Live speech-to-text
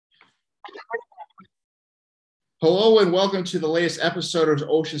Hello and welcome to the latest episode of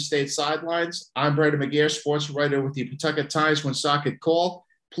Ocean State Sidelines. I'm Brendan McGair, sportswriter with the Pawtucket Times, Woonsocket Call.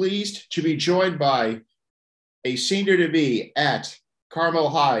 Pleased to be joined by a senior-to-be at Carmel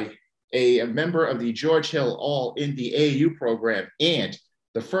High, a member of the George Hill All-Indy AAU program, and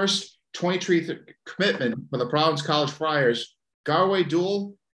the first 23 commitment for the Providence College Friars, Garwey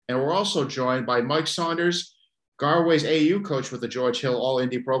Dual. And we're also joined by Mike Saunders, Garwey's AAU coach with the George Hill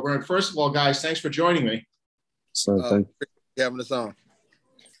All-Indy program. First of all, guys, thanks for joining me. So thank you for having us on.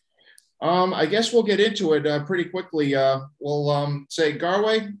 I guess we'll get into it pretty quickly. We'll say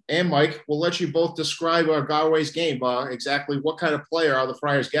Garwey and Mike, we'll let you both describe Garwey's game. Exactly what kind of player are the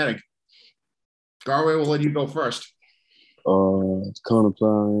Friars getting? Garwey, we'll let you go first. Kind of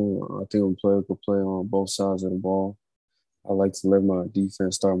player, I think I'm a player who can play on both sides of the ball. I like to let my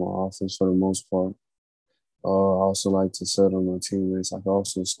defense start my offense for the most part. I also like to set on my teammates. I can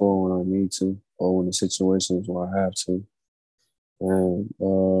also score when I need to or when the situations where I have to.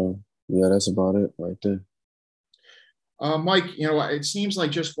 And, yeah, that's about it right there. Mike, it seems like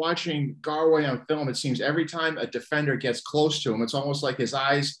just watching Garwey on film, it seems every time a defender gets close to him, it's almost like his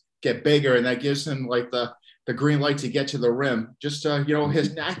eyes get bigger, and that gives him like the green light to get to the rim. Just,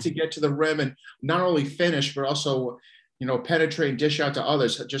 his knack to get to the rim and not only finish, but also, penetrate and dish out to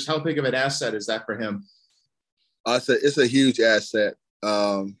others. Just how big of an asset is that for him? It's a huge asset.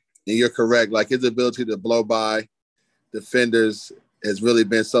 And you're correct. Like, his ability to blow by defenders has really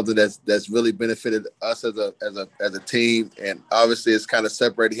been something that's really benefited us as a team. And obviously it's kind of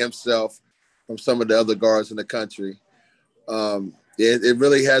separated himself from some of the other guards in the country. It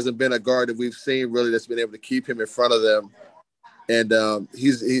really hasn't been a guard that we've seen really that's been able to keep him in front of them. And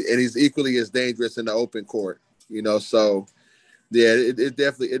he's equally as dangerous in the open court, so yeah, it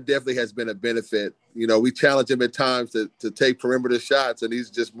definitely has been a benefit. We challenge him at times to take perimeter shots, and he's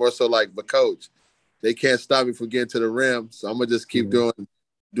just more so like the coach. They can't stop me from getting to the rim, so I'm gonna just keep doing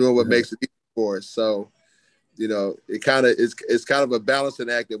what makes it easy for us. So, it's kind of a balancing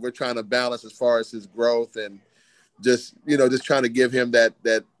act that we're trying to balance as far as his growth and just trying to give him that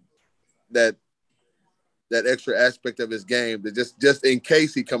extra aspect of his game that just in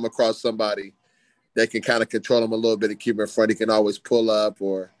case he come across somebody that can kind of control him a little bit and keep him in front. He can always pull up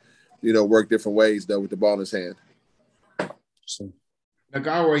or, work different ways, though, with the ball in his hand. Now,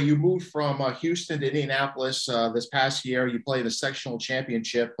 Garwey, you moved from Houston to Indianapolis this past year. You played the sectional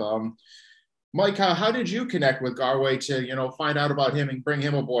championship. Mike, how did you connect with Garwey to, find out about him and bring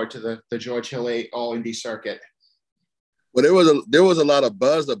him aboard to the George Hill All-Indy circuit? Well, there was a lot of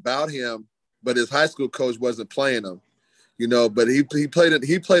buzz about him, but his high school coach wasn't playing him, but he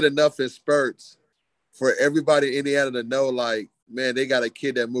played enough in spurts for everybody in Indiana to know, like, man, they got a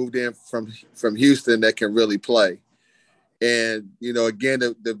kid that moved in from Houston that can really play. And, again,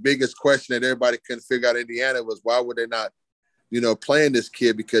 the biggest question that everybody couldn't figure out in Indiana was why were they not, playing this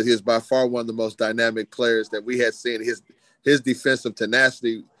kid? Because he was by far one of the most dynamic players that we had seen. His defensive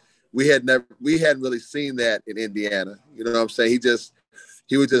tenacity, we hadn't really seen that in Indiana. You know what I'm saying?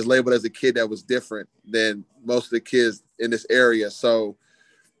 He was just labeled as a kid that was different than most of the kids in this area. So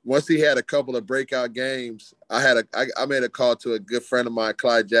once he had a couple of breakout games, I made a call to a good friend of mine,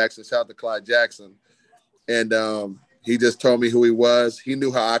 Clyde Jackson. Shout out to Clyde Jackson. And he just told me who he was. He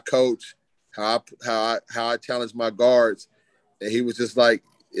knew how I coach, how I challenge my guards. And he was just like,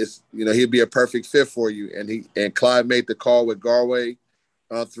 he'd be a perfect fit for you. And Clyde made the call with Garwey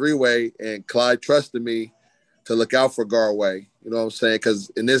on three-way, and Clyde trusted me to look out for Garwey. You know what I'm saying?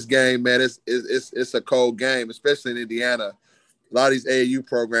 Because in this game, man, it's a cold game, especially in Indiana. A lot of these AAU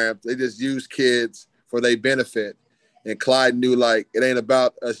programs, they just use kids for their benefit. And Clyde knew, like, it ain't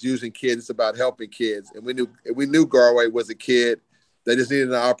about us using kids, it's about helping kids. And we knew Garwey was a kid that just needed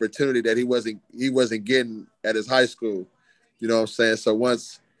an opportunity that he wasn't getting at his high school. You know what I'm saying? So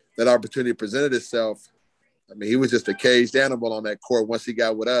once that opportunity presented itself, I mean, he was just a caged animal on that court once he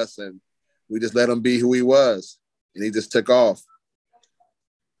got with us, and we just let him be who he was, and he just took off.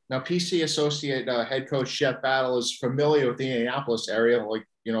 Now, PC Associate head coach Jeff Battle is familiar with the Indianapolis area. Like,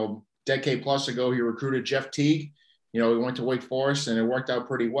 decade plus ago, he recruited Jeff Teague. He went to Wake Forest, and it worked out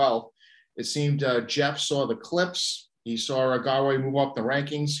pretty well. It seemed Jeff saw the clips. He saw Garwey move up the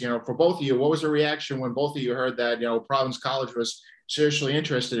rankings. For both of you, what was the reaction when both of you heard that, Providence College was seriously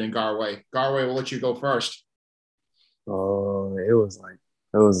interested in Garwey? Garwey, we'll let you go first. It was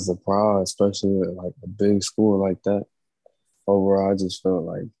a surprise, especially at, like, a big school like that. Overall, I just felt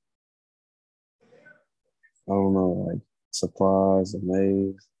like, I don't know, like surprised,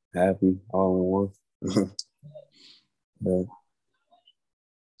 amazed, happy, all in one. Yeah.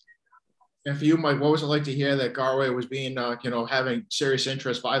 And for you, Mike, what was it like to hear that Garwey was being, having serious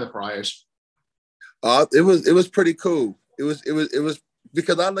interest by the Friars? It was pretty cool. It was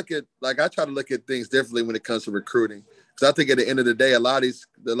because I try to look at things differently when it comes to recruiting. Because I think at the end of the day, a lot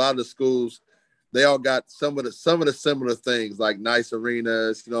of the schools, they all got some of the similar things, like nice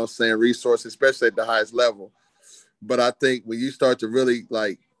arenas, you know what I'm saying, resources, especially at the highest level. But I think when you start to really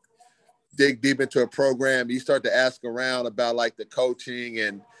like dig deep into a program, you start to ask around about like the coaching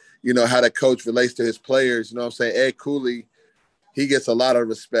and, you know, how the coach relates to his players. You know what I'm saying? Ed Cooley, he gets a lot of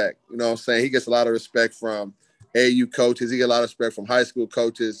respect. You know what I'm saying? He gets a lot of respect from AU coaches. He gets a lot of respect from high school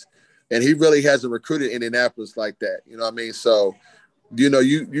coaches. And he really hasn't recruited Indianapolis like that. You know what I mean? So, you know,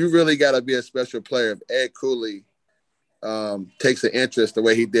 you really got to be a special player if Ed Cooley takes an interest the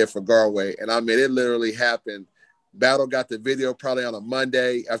way he did for Garwey. And I mean, it literally happened. Battle got the video probably on a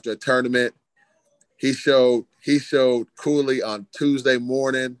Monday after a tournament. He showed Cooley on Tuesday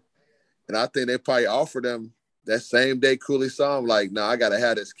morning. And I think they probably offered him that same day Cooley saw him, like, no, I got to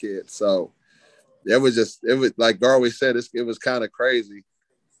have this kid. So it was like Garwey said, it was kind of crazy.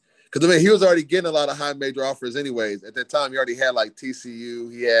 Because, I mean, he was already getting a lot of high major offers anyways. At that time, he already had, like,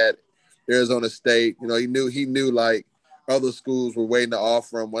 TCU. He had Arizona State. You know, he knew like, other schools were waiting to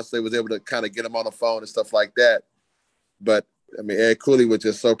offer him once they was able to kind of get him on the phone and stuff like that. But, I mean, Ed Cooley was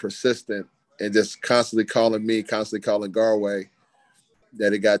just so persistent and just constantly calling me, constantly calling Garwey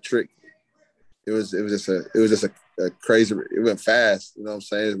that it got tricky. It was just a crazy. It went fast. You know what I'm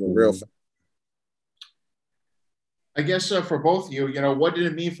saying? It went real fast. I guess for both of you, you know, what did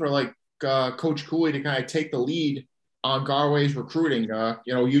it mean for like Coach Cooley to kind of take the lead on Garwey's recruiting? You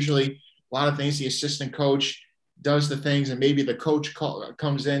know, usually a lot of things the assistant coach does the things and maybe the coach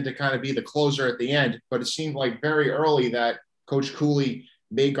comes in to kind of be the closer at the end. But it seemed like very early that Coach Cooley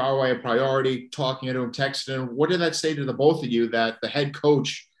made Garwey a priority, talking to him, texting him. What did that say to the both of you that the head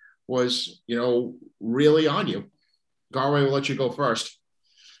coach was, you know, really on you? Garwey will let you go first.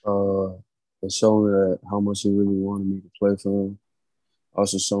 It showed me that how much he really wanted me to play for him.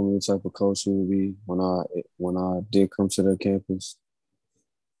 Also showed me the type of coach he would be when I did come to their campus.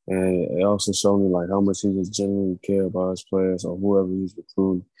 And it also showed me like how much he just genuinely cared about his players or whoever he's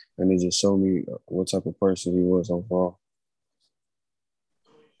recruiting. And it just showed me what type of person he was overall.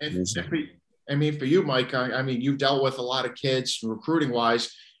 And for you, Mike, I mean, you've dealt with a lot of kids recruiting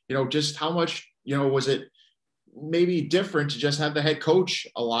wise, you know, just how much, you know, was it maybe different to just have the head coach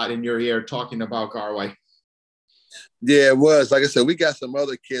a lot in your ear talking about Garwey? Yeah, it was. Like I said, we got some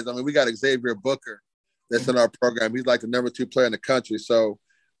other kids. I mean, we got Xavier Booker that's in our program. He's like the number 2 player in the country. So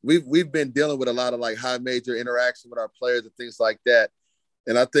we've been dealing with a lot of like high major interaction with our players and things like that.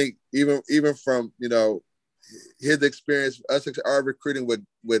 And I think even from, you know, his experience, our recruiting with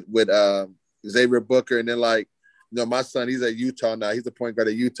Xavier Booker, and then like, you know, my son, he's at Utah now. He's the point guard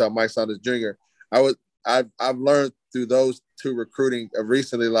at Utah, Mike Saunders Jr. I've learned through those 2 recruiting of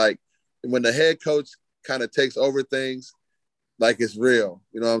recently, like when the head coach kind of takes over things, like it's real.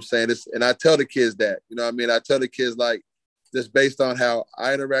 You know what I'm saying? And I tell the kids that, you know what I mean? I tell the kids like, just based on how I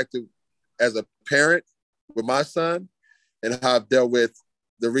interacted as a parent with my son and how I've dealt with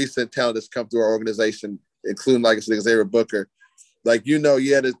the recent talent that's come through our organization, including, like I said, Xavier Booker. Like, you know,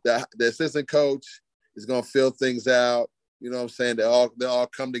 yeah, the assistant coach is going to fill things out. You know what I'm saying? They'll all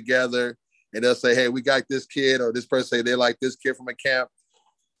come together and they'll say, hey, we got this kid, or this person say they like this kid from a camp.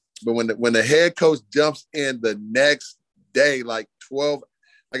 But when the head coach jumps in the next day, like 12,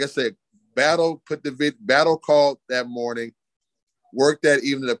 like I said, Battle called that morning, worked that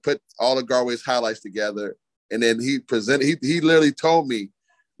evening to put all of Garwey's highlights together. And then he literally told me,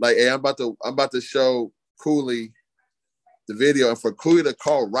 like, hey, I'm about to show Cooley the video. And for Cooley to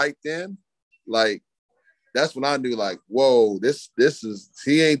call right then, like, that's when I knew, like, whoa, this is,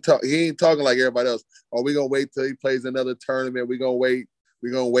 he ain't talking like everybody else. Oh, we're gonna wait till he plays another tournament. We're gonna wait.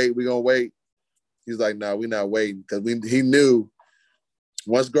 He's like, no, we're not waiting. Because he knew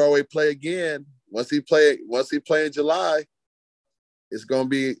once Garwey play again, once he play in July, it's gonna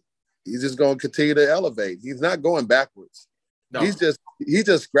be, he's just gonna continue to elevate. He's not going backwards. No. He's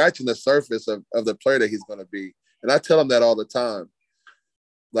just scratching the surface of the player that he's gonna be. And I tell him that all the time.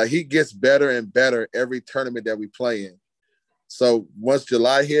 Like, he gets better and better every tournament that we play in. So once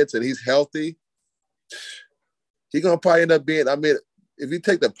July hits and he's healthy, he's going to probably end up being, I mean, if you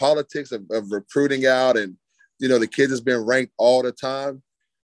take the politics of recruiting out and, you know, the kid has been ranked all the time,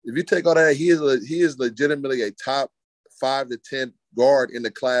 if you take all that, he is legitimately a top 5 to 10 guard in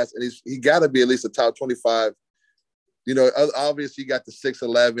the class, and he got to be at least a top 25. You know, obviously you got the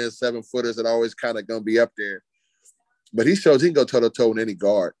 6'11", 7-footers that are always kind of going to be up there. But he shows he can go toe-to-toe with any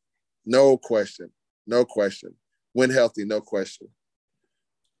guard. No question. When healthy, no question.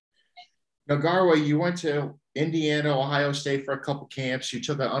 Now, Garwey, you went to Indiana, Ohio State for a couple camps. You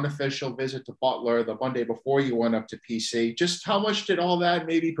took an unofficial visit to Butler the Monday before you went up to PC. Just how much did all that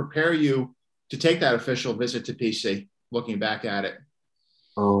maybe prepare you to take that official visit to PC, looking back at it?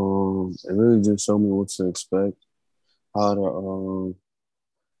 It really just showed me what to expect, how to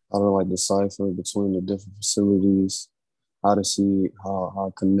like decipher between the different facilities, how to see how I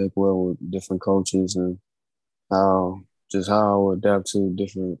connect well with different coaches, and how I would adapt to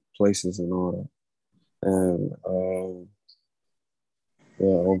different places and all that. And yeah,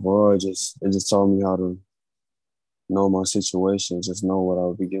 overall, it just taught me how to know my situation, just know what I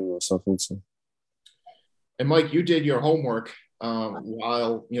would be getting myself into. And Mike, you did your homework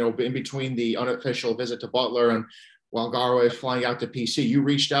while in between the unofficial visit to Butler and while Garwey was flying out to PC. You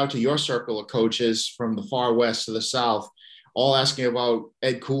reached out to your circle of coaches from the far west to the south, all asking about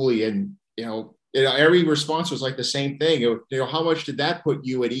Ed Cooley, and every response was like the same thing. How much did that put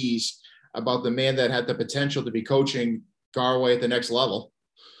you at ease about the man that had the potential to be coaching Garwey at the next level?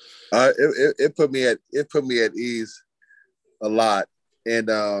 It put me at ease a lot, and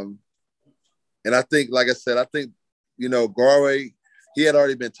I think, like I said, Garwey, he had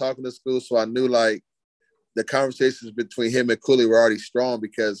already been talking to school, so I knew like the conversations between him and Cooley were already strong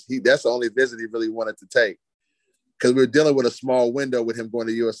because that's the only visit he really wanted to take, because we were dealing with a small window with him going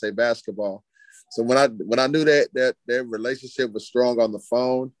to USA basketball. So when I knew that their relationship was strong on the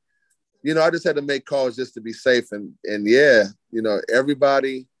phone, I just had to make calls just to be safe. And yeah,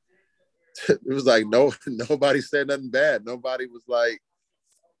 everybody, it was like nobody said nothing bad. Nobody was like,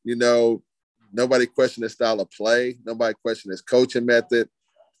 nobody questioned his style of play. Nobody questioned his coaching method.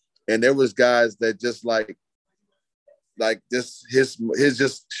 And there was guys that just like just his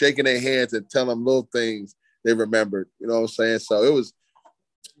just shaking their hands and telling them little things they remembered. You know what I'm saying? So it was,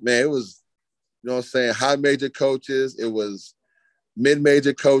 high major coaches. It was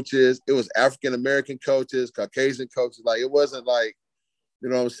mid-major coaches. It was African-American coaches, Caucasian coaches. Like, it wasn't like,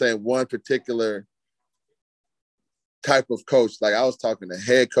 one particular type of coach. Like, I was talking to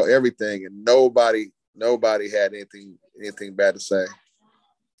head coach, everything, and nobody had anything bad to say.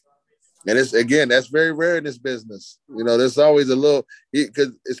 And that's very rare in this business. There's always a little,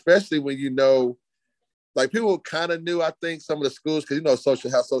 because especially when like people kind of knew, I think, some of the schools, because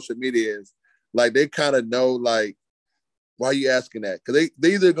how social media is. Like, they kind of know, like, why are you asking that? Because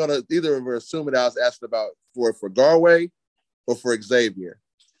they either were assuming I was asking about for Garwey or for Xavier.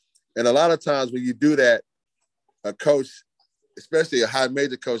 And a lot of times when you do that, a coach, especially a high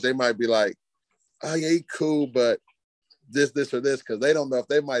major coach, they might be like, oh yeah, he cool, but this or this, because they don't know if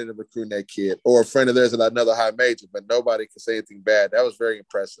they might end up recruiting that kid or a friend of theirs at another high major, but nobody can say anything bad. That was very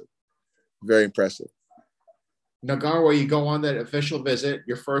impressive. Very impressive. Now, Garwey, you go on that official visit,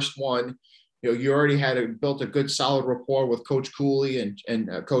 your first one. You already had built a good, solid rapport with Coach Cooley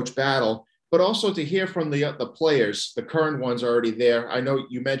and Coach Battle, but also to hear from the players, the current ones already there. I know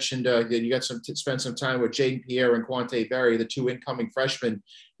you mentioned that you got spend some time with Jaden Pierre and Quante Berry, the two incoming freshmen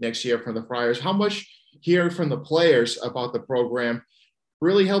next year from the Friars. How much hearing from the players about the program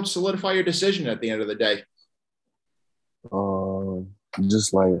really helped solidify your decision at the end of the day?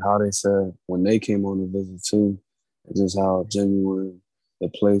 Just like how they said when they came on the visit too, just how genuine the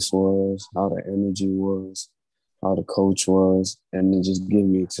place was, how the energy was, how the coach was, and then just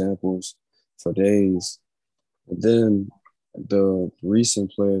giving me examples for days. And then the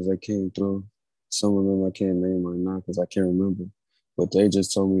recent players that came through, some of them I can't name right now because I can't remember, but they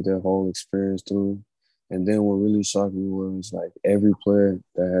just told me their whole experience through. And then what really shocked me was like every player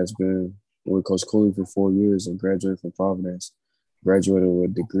that has been with Coach Cooley for 4 years and graduated from Providence, graduated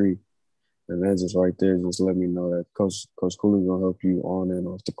with a degree. And that just right there just let me know that Coach Cooley gonna help you on and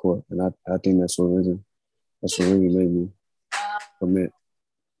off the court. And I think that's what really made me commit.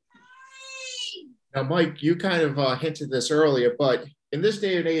 Now, Mike, you kind of hinted this earlier, but in this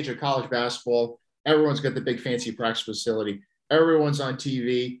day and age of college basketball, everyone's got the big fancy practice facility. Everyone's on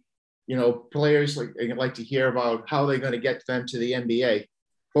TV. Players like to hear about how they're going to get them to the NBA.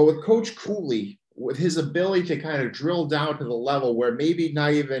 But with Coach Cooley, with his ability to kind of drill down to the level where maybe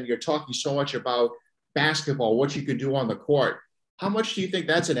not even you're talking so much about basketball, what you could do on the court, how much do you think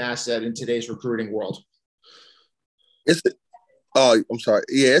that's an asset in today's recruiting world? I'm sorry.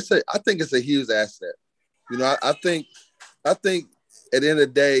 Yeah, I think it's a huge asset. I think at the end of the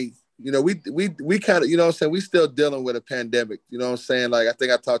day, we kind of, we still dealing with a pandemic. You know what I'm saying? Like, I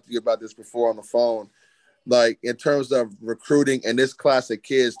think I talked to you about this before on the phone. Like, in terms of recruiting and this class of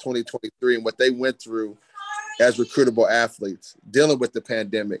kids, 2023, and what they went through as recruitable athletes, dealing with the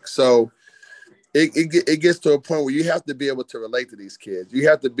pandemic. So it gets to a point where you have to be able to relate to these kids. You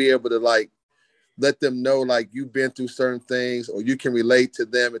have to be able to, like, let them know like you've been through certain things or you can relate to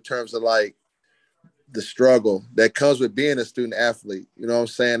them in terms of like the struggle that comes with being a student athlete. You know what I'm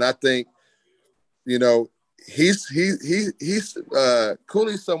saying? I think, you know, he's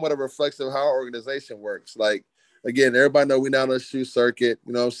Cooley's somewhat a reflection of how our organization works. Like, again, everybody know we now on the shoe circuit.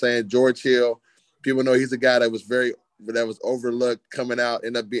 You know what I'm saying? George Hill, people know he's a guy that was overlooked coming out,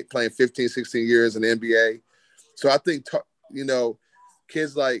 ended up playing 15, 16 years in the NBA. So I think, you know,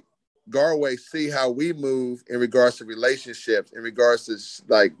 kids like Garwey see how we move in regards to relationships, in regards to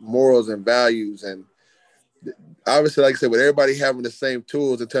like morals and values. And obviously, like I said, with everybody having the same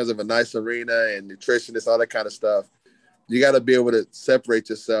tools in terms of a nice arena and nutritionists, all that kind of stuff, you got to be able to separate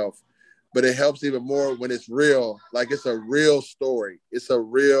yourself. But it helps even more when it's real. Like it's a real story. It's a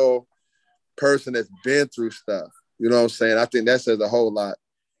real person that's been through stuff. You know what I'm saying? I think that says a whole lot.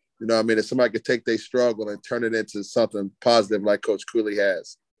 You know what I mean? If somebody could take their struggle and turn it into something positive like Coach Cooley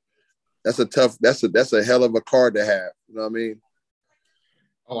has. That's a hell of a card to have. You know what I mean?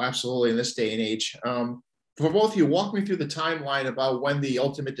 Oh, absolutely. In this day and age. For both of you, walk me through the timeline about when the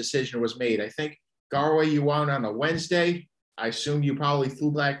ultimate decision was made. I think, Garwey, you went on a Wednesday. I assume you probably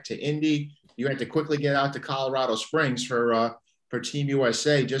flew back to Indy. You had to quickly get out to Colorado Springs for Team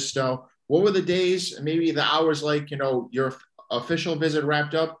USA. Just what were the days, maybe the hours like, you know, your official visit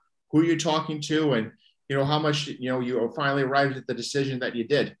wrapped up, who you're talking to, and, you know, how much, you know, you finally arrived at the decision that you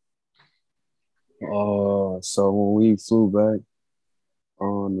did? So when we flew back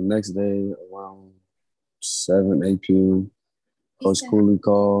on the next day around 7, 8 p.m., Coach Cooley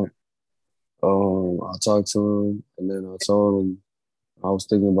called. I talked to him, and then I told him I was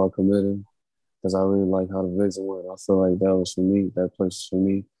thinking about committing because I really like how the visit went. I feel like that was for me. That place was for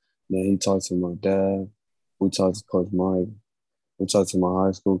me. Then he talked to my dad. We talked to Coach Mike. We talked to my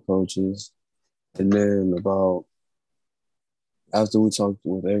high school coaches. And then after we talked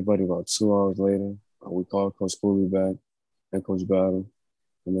with everybody about 2 hours later, we called Coach Cooley back and Coach Battle.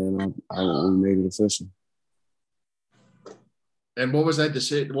 And then we made it official. And what was that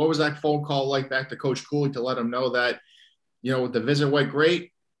decision? What was that phone call like back to Coach Cooley to let him know that, you know, the visit went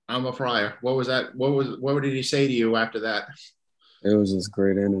great, I'm a Friar? What was that? What did he say to you after that? It was just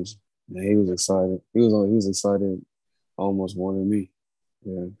great energy. Man, he was excited. He was excited, almost more than me.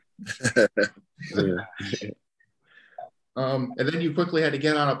 Yeah. Yeah. And then you quickly had to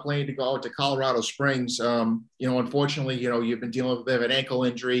get on a plane to go out to Colorado Springs. You know, unfortunately, you know, you've been dealing with a bit of an ankle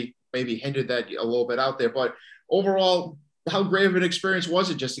injury, maybe hindered that a little bit out there. But overall, how great of an experience was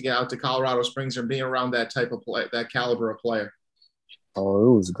it just to get out to Colorado Springs and being around that type of play, that caliber of player?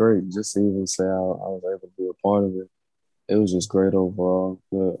 Oh, it was great. Just to even say I was able to be a part of it. It was just great overall.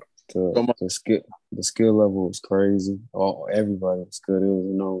 The skill level was crazy. Everybody was good.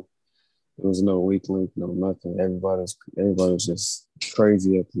 It was no weak link, no nothing. Everybody was just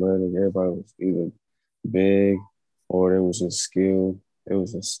crazy athletic. Everybody was either big or they was just skilled. It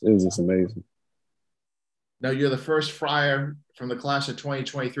was just amazing. Now, you're the first Friar from the class of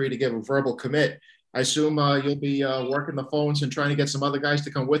 2023 to give a verbal commit. I assume you'll be working the phones and trying to get some other guys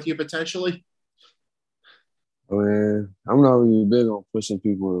to come with you potentially? Man, I'm not really big on pushing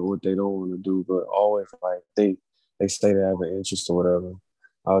people and what they don't want to do, but always like they say they have an interest or whatever,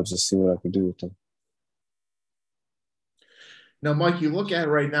 I'll just see what I can do with them. Now, Mike, you look at it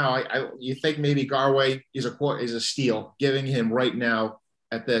right now. You think maybe Garwey is a steal, giving him right now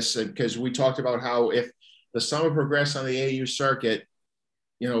at this, because we talked about how if the summer progressed on the AU circuit,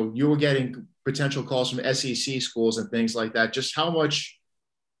 you know, you were getting potential calls from SEC schools and things like that. Just how much,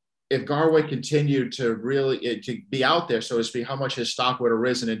 if Garwey continued to really to be out there, so to speak, how much his stock would have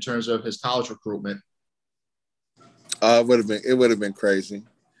risen in terms of his college recruitment? It would have been crazy.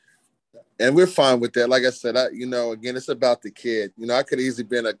 And we're fine with that. Like I said, again, it's about the kid. You know, I could easily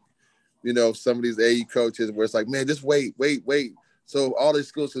been some of these AU coaches where it's like, man, just wait. So all these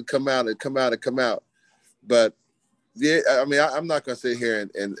schools could come out. But yeah, I mean, I'm not going to sit here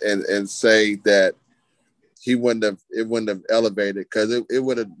and say that it wouldn't have elevated, because it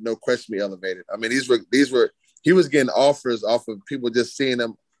would have no question be elevated. I mean, he was getting offers off of people just seeing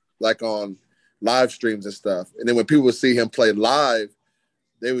him like on live streams and stuff. And then when people would see him play live,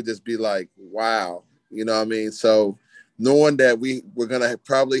 they would just be like, wow, you know what I mean? So knowing that we're going to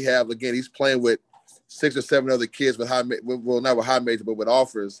probably have, again, he's playing with 6 or 7 other kids with not with high major, but with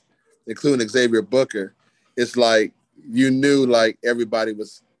offers, including Xavier Booker. It's like, you knew like everybody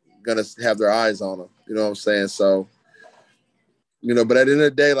was going to have their eyes on him. You know what I'm saying? So, you know, but at the end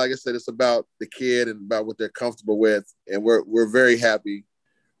of the day, like I said, it's about the kid and about what they're comfortable with. And we're very happy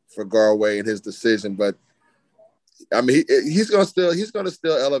for Garwey and his decision. But I mean, he's going to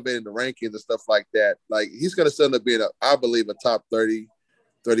still elevate in the rankings and stuff like that. Like, he's going to still end up being I believe a top 30,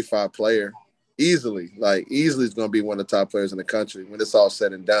 35 player, easily is going to be one of the top players in the country when it's all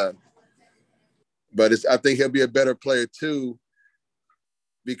said and done. But I think he'll be a better player too,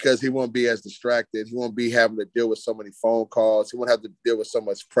 because he won't be as distracted. He won't be having to deal with so many phone calls. He won't have to deal with so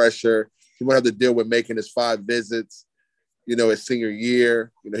much pressure. He won't have to deal with making his 5 visits, his senior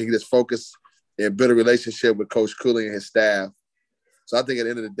year. He can just focus and build a relationship with Coach Cooley and his staff. So I think at the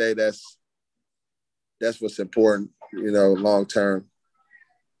end of the day, that's what's important, long term.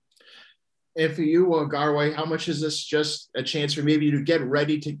 And for you, Garwey, how much is this just a chance for maybe you to get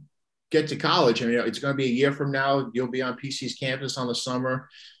ready to get to college? I mean, it's going to be a year from now. You'll be on PC's campus on the summer,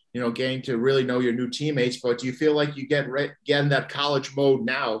 getting to really know your new teammates. But do you feel like you get in that college mode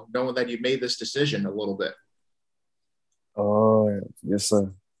now, knowing that you made this decision a little bit? Yes,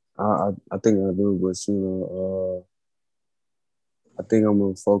 sir. I think I do, but I think I'm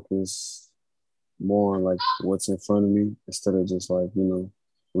gonna focus more on like what's in front of me instead of just like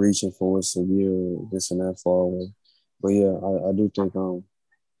reaching for what's a year this and that far away. But yeah, I do think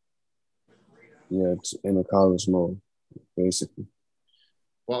it's in a college mode, basically.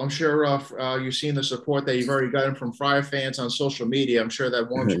 Well, I'm sure you've seen the support that you've already gotten from Friar fans on social media. I'm sure that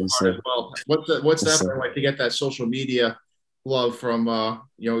warms your heart as well. What's that been like to get that social media love from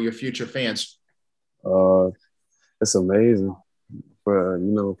your future fans? It's amazing. But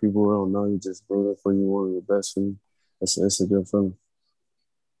people who don't know you just rooting for you, wanting the best for you. It's a good feeling.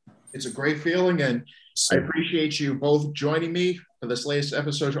 It's a great feeling, and I appreciate you both joining me for this latest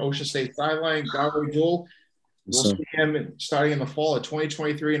episode of Ocean State Sideline. Garwey Dual. We'll see him starting in the fall of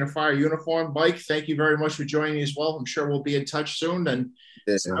 2023 in a Friar uniform. Mike, thank you very much for joining me as well. I'm sure we'll be in touch soon. And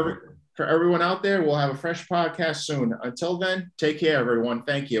for everyone out there, we'll have a fresh podcast soon. Until then, take care, everyone.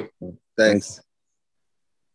 Thank you. Thanks.